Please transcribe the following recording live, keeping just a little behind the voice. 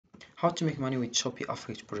How to make money with Shopee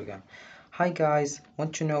affiliate program. Hi guys,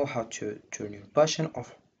 want to know how to turn your passion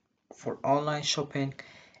for online shopping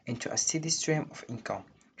into a steady stream of income?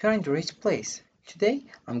 You're in the right place. Today,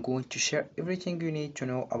 I'm going to share everything you need to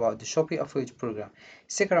know about the Shopee affiliate program.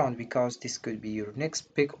 Stick around because this could be your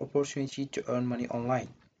next big opportunity to earn money online.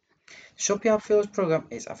 Shopee affiliate program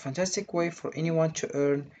is a fantastic way for anyone to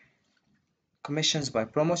earn commissions by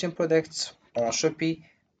promoting products on Shopee,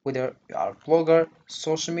 whether you are a blogger,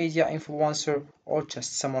 social media influencer, or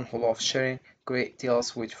just someone who loves sharing great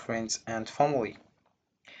deals with friends and family.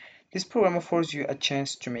 This program offers you a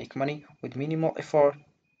chance to make money with minimal effort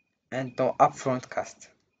and no upfront cost.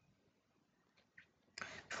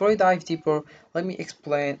 Before we dive deeper, let me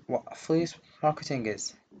explain what affiliate marketing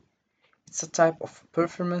is. It's a type of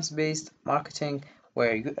performance-based marketing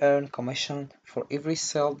where you earn commission for every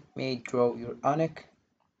sale made through your unique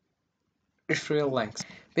referral links.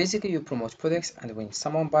 Basically, you promote products, and when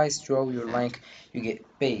someone buys through your link, you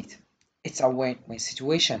get paid. It's a win-win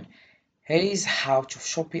situation. Here is how to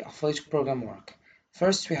Shopee affiliate program work.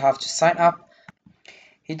 First, we have to sign up.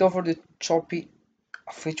 Head over the Shopee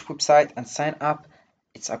affiliate website and sign up.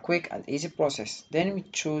 It's a quick and easy process. Then we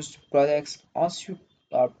choose products. Once you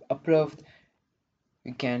are approved,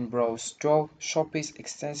 you can browse through Shopee's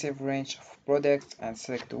extensive range of products and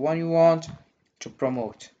select the one you want to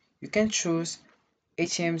promote. You can choose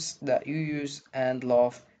items that you use and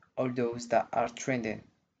love or those that are trending.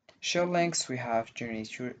 Share links, we have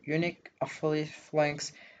generate your unique affiliate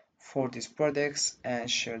links for these products and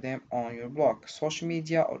share them on your blog, social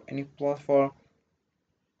media, or any platform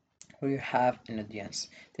where you have an audience.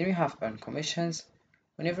 Then we have earn commissions.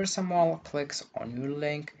 Whenever someone clicks on your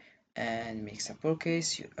link and makes a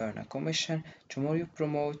purchase, you earn a commission. The more you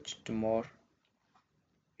promote, the more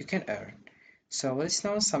you can earn. So let's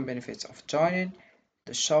know some benefits of joining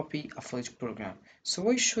the Shopee affiliate program. So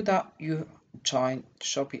why should you join the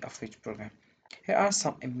Shopee affiliate program? Here are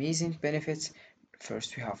some amazing benefits.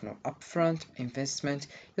 First, we have no upfront investment.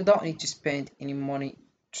 You don't need to spend any money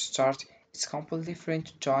to start. It's completely free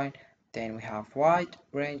to join. Then we have wide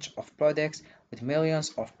range of products with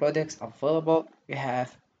millions of products available. We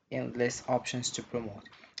have endless options to promote.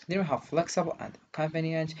 Then we have flexible and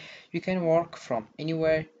convenient. You can work from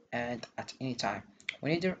anywhere and at any time.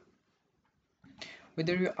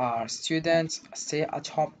 Whether you are a student, a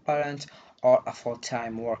stay-at-home parent, or a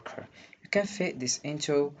full-time worker, you can fit this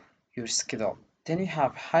into your schedule. Then you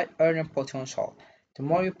have high earning potential. The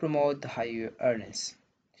more you promote, the higher your earnings.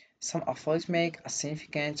 Some affiliates make a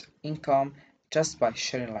significant income just by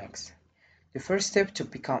sharing links. The first step to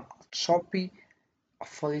become a Shopee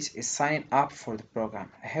affiliate is signing up for the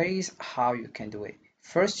program. Here is how you can do it.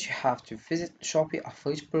 First, you have to visit Shopee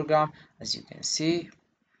affiliate program, as you can see.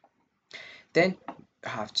 Then you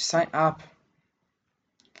have to sign up.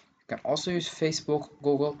 You can also use Facebook,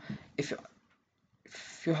 Google. If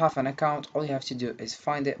you have an account, all you have to do is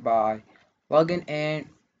find it by logging in.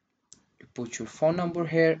 You put your phone number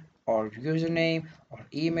here, or username, or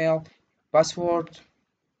email, password.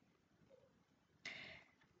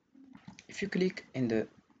 If you click in the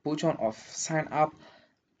button of sign up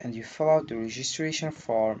and you fill out the registration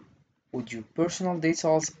form with your personal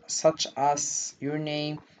details such as your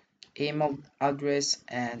name, email address,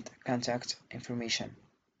 and contact information.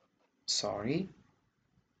 Sorry.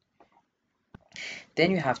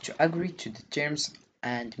 Then you have to agree to the terms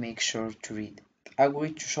and make sure to read.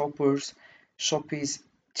 Agree to Shopee's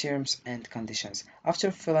terms and conditions. After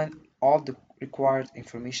filling all the required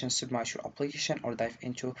information, submit your application or dive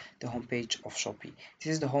into the homepage of Shopee.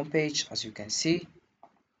 This is the homepage, as you can see.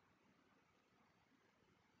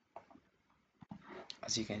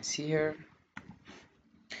 As you can see here,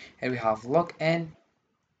 we have login,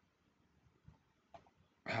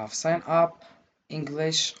 we have sign up,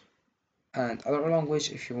 English and other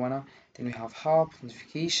language if you wanna. Then we have help,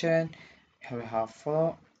 notification. Here we have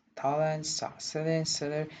follow, talent, start selling,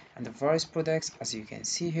 seller, and the various products. As you can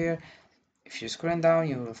see here, if you scroll down,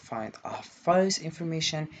 you will find various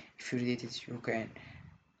information. If you read it, you can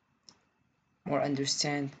more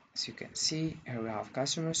understand. As you can see, here we have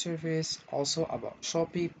customer service, also about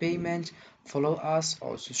Shopee payment, follow us,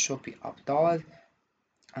 also Shopee app download,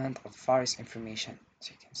 and various information, as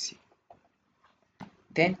you can see.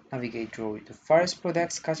 Then navigate through the various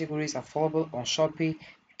products categories available on Shopee.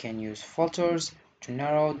 You can use filters to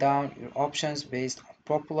narrow down your options based on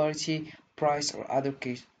popularity, price, or other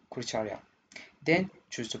criteria. Then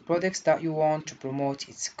choose the products that you want to promote.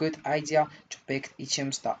 It's a good idea to pick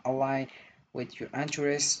items that align with your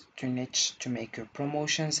interests to niche to make your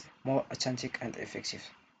promotions more authentic and effective.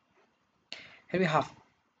 Here we have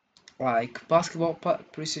like basketball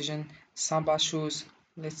precision, samba shoes,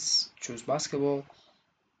 Let's choose basketball.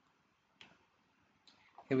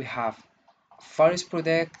 Here we have various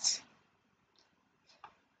products.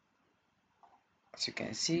 As you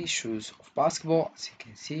can see, shoes of basketball. As you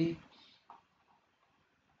can see,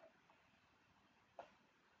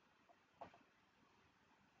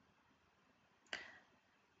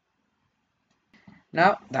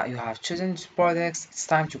 now that you have chosen these products, it's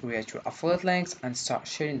time to create your affiliate links and start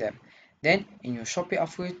sharing them. Then, in your Shopee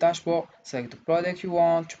affiliate dashboard, select the product you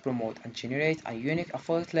want to promote and generate a unique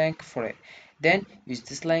affiliate link for it. Then, use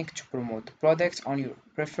this link to promote the product on your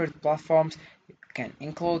preferred platforms. You can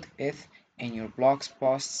include it in your blogs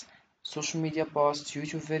posts, social media posts,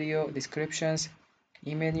 YouTube video descriptions,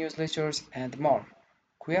 email newsletters, and more.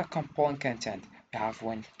 Create compelling content. You have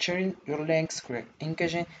when sharing your links, create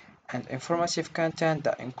engaging and informative content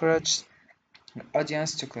that encourages your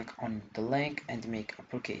audience to click on the link and make a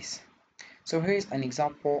purchase. So here's an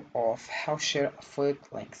example of how to share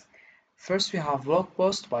affiliate links. First, we have blog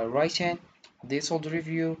post by writing a detailed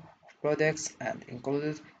review of products and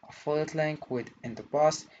included affiliate link with in the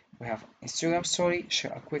post. We have Instagram story,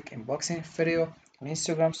 share a quick unboxing video on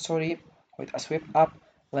Instagram story with a swipe up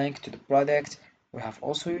link to the product. We have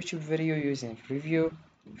also YouTube video using review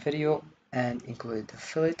video and included the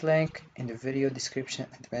affiliate link in the video description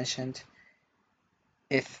and mentioned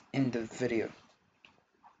if in the video.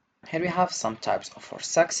 Here we have some types of for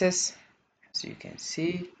success, as you can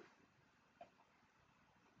see.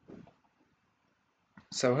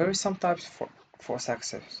 So here are some types for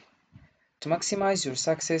success. To maximize your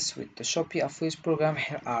success with the Shopee affiliate program,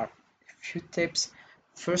 here are a few tips.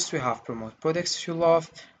 First, we have promote products you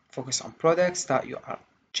love, focus on products that you are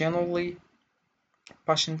genuinely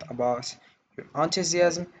passionate about. Your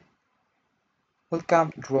enthusiasm will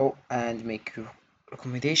come, grow, and make your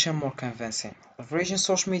recommendation more convincing. Leveraging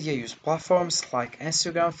social media use platforms like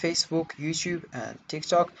Instagram, Facebook, YouTube, and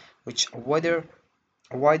TikTok, which a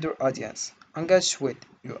wider audience. Engage with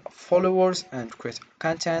your followers and create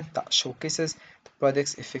content that showcases the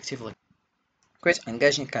products effectively. Create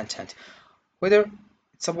engaging content. Whether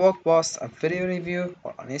it's a blog post, a video review,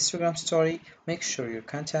 or an Instagram story, make sure your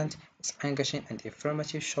content is engaging and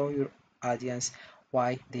informative. Show your audience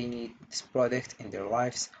why they need this product in their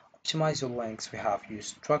lives. Optimize your links. We have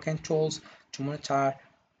used tracking tools to monitor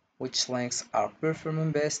which links are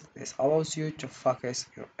performing best. This allows you to focus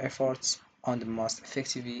your efforts on the most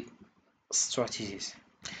effective strategies.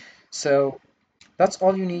 So that's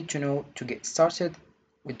all you need to know to get started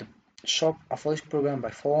with the Shop Affiliate program.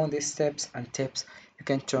 By following these steps and tips, you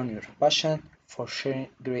can turn your passion for sharing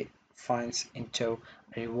great finds into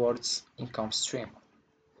a rewards income stream.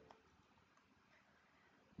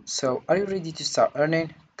 So are you ready to start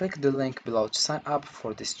earning? Click the link below to sign up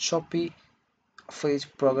for this Shopee affiliate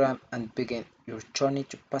program and begin your journey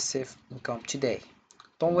to passive income today.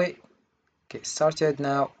 Don't wait, get started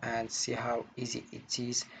now and see how easy it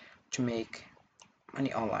is to make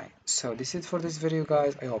money online. So this is for this video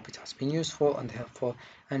guys. I hope it has been useful and helpful,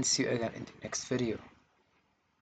 and see you again in the next video.